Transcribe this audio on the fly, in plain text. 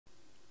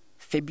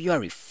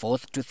February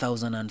 4th,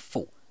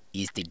 2004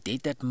 is the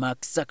date that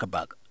Mark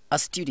Zuckerberg, a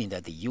student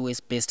at the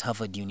US-based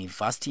Harvard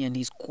University, and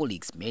his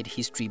colleagues made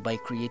history by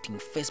creating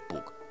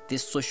Facebook, the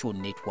social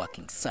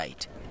networking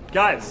site.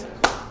 Guys,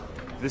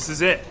 this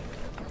is it.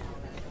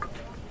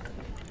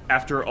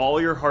 After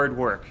all your hard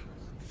work,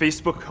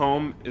 Facebook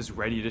Home is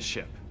ready to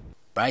ship.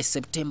 By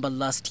September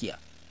last year,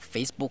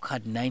 Facebook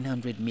had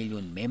 900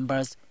 million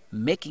members,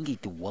 making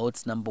it the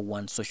world's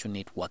 #1 social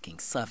networking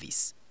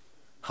service.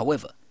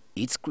 However,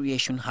 its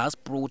creation has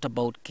brought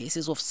about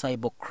cases of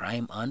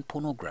cybercrime and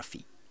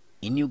pornography.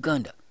 In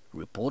Uganda,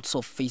 reports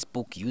of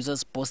Facebook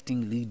users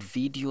posting lewd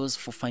videos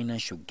for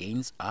financial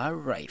gains are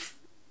rife.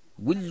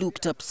 We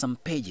looked up some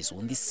pages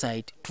on this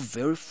site to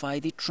verify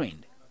the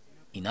trend.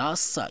 In our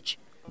search,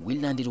 we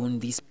landed on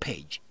this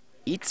page.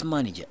 Its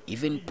manager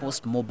even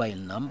posts mobile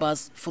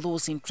numbers for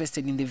those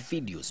interested in the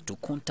videos to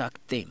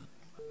contact them.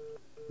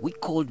 We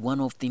called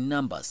one of the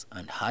numbers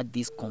and had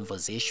this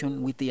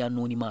conversation with the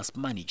anonymous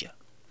manager.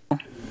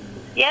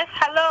 Yes,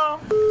 hello.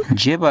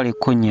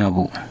 Jebaleko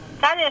nyabo.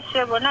 Kale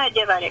sebo na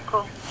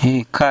jebaleko.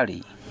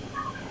 Kale.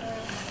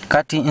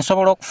 Kati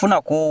nsobola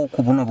okufuna ko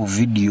ku buno bu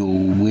video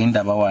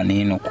bwenda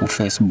bawane eno ku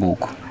Facebook.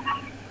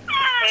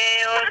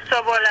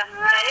 Osobola.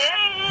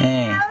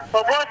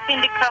 Obo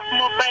sindika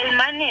mobile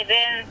money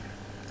then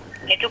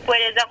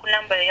nitukueleza ku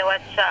namba ya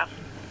WhatsApp.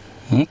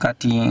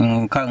 Kati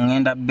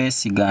ngenda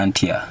besiga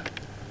ntya.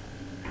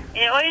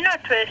 Olina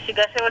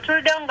twesiga sebo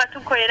tulide nga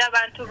tukolera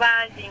abantu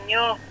bangi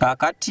nnyo.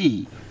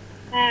 Kakati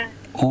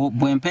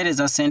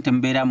bwempereza sente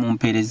mbeera mu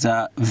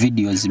mpereza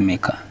video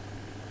zimeka.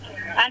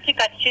 Anti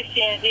kati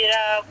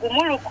kisinzira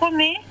gumu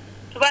 10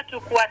 tuba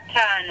tukuwa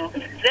 5.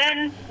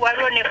 Then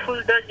waliwo ne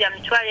full dose ya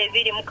mitwalo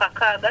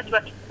 26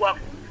 tuba tukuwa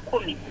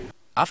 10.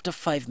 After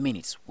 5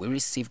 minutes, we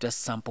received a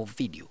sample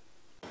video.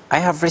 I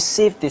have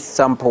received this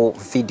sample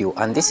video,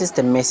 and this is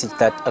the message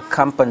that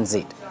accompanies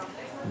it.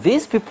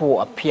 These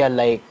people appear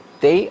like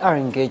they are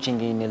engaging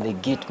in a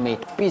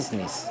legitimate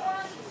business.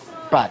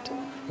 But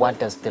what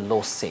does the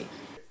law say?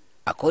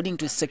 According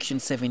to Section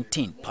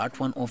 17, Part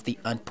 1 of the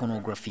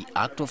Anti-Pornography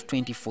Act of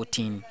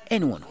 2014,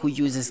 anyone who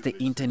uses the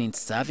internet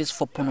service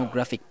for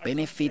pornographic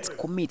benefits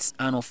commits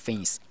an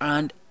offense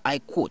and, I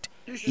quote,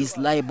 is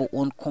liable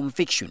on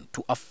conviction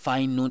to a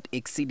fine not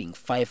exceeding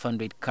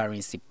 500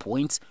 currency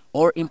points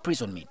or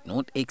imprisonment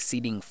not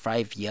exceeding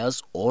 5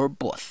 years or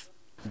both.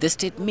 The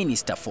State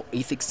Minister for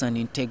Ethics and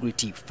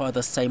Integrity,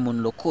 Father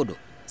Simon Lokodo,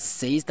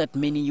 says that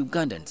many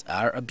Ugandans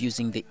are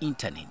abusing the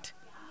internet.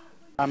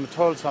 I'm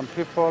told some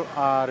people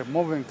are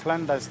moving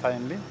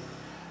clandestinely,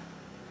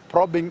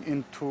 probing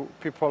into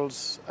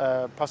people's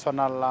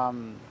personal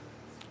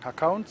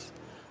accounts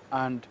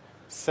and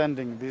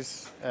sending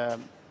these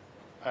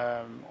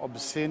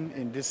obscene,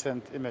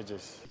 indecent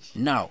images.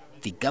 Now,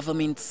 the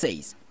government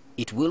says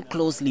it will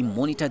closely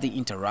monitor the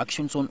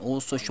interactions on all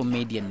social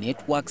media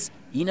networks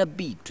in a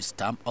bid to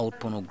stamp out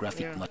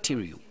pornographic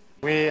material.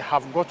 We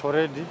have got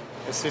already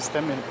a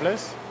system in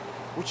place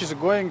which is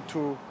going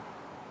to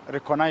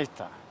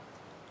reconnoiter,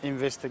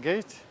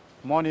 investigate,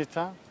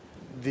 monitor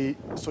the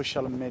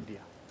social media.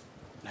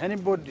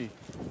 Anybody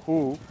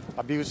who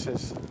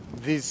abuses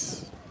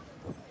this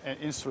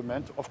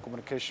instrument of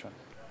communication.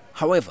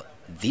 However,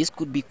 this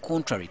could be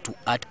contrary to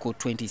Article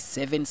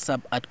 27,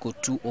 Sub-Article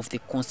 2 of the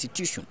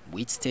Constitution,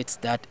 which states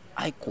that,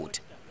 I quote,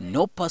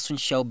 no person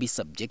shall be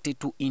subjected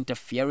to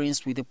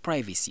interference with the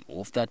privacy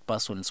of that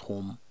person's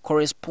home,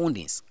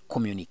 correspondence,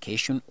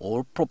 communication,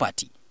 or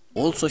property.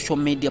 All social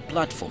media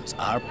platforms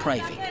are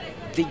private.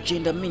 The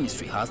Gender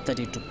Ministry has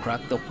started to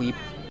crack the whip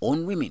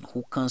on women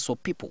who counsel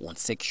people on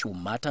sexual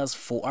matters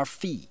for a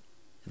fee.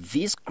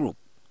 This group,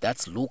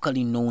 that's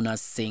locally known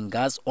as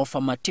Sengas,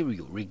 offer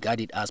material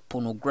regarded as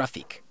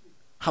pornographic.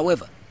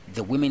 However,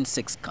 the women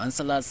sex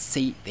counselors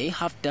say they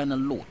have done a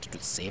lot to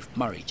save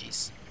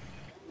marriages.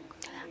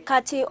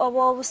 Kati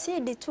obo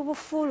obusidi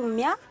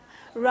tubufulumya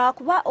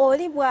lwakuba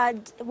oli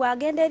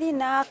bwagenda eri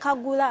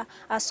n'akagula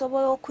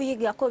asobola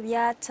okuyigako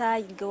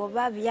by'ataayiga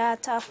oba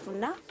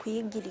by'atafuna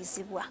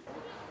kuyigirizibwa.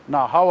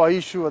 Now, how are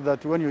you sure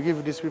that when you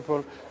give these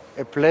people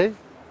a play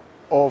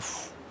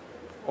of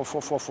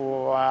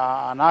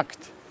an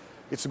act,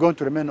 it's going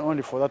to remain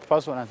only for that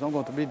person and it's not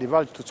going to be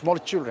divulged to small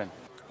children?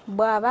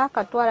 Bwaba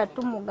katwala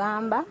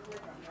tumugamba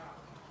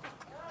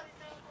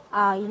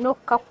ino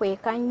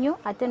okakweka nnyo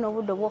ate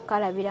n'obudde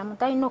bw'okalabiramu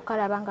talina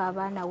okalaba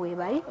ng'abaana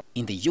weebali.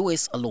 In the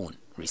US alone,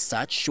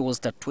 research shows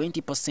that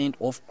 20%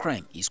 of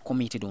crime is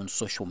committed on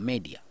social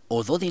media.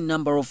 Although the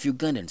number of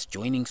Ugandans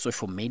joining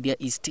social media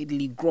is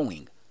steadily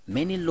growing,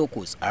 many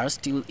locals are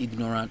still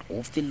ignorant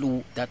of the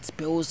law that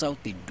spells out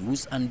the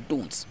do's and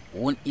don'ts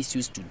on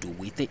issues to do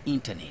with the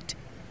internet.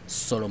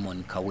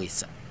 Solomon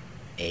Kawesa,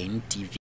 NTV.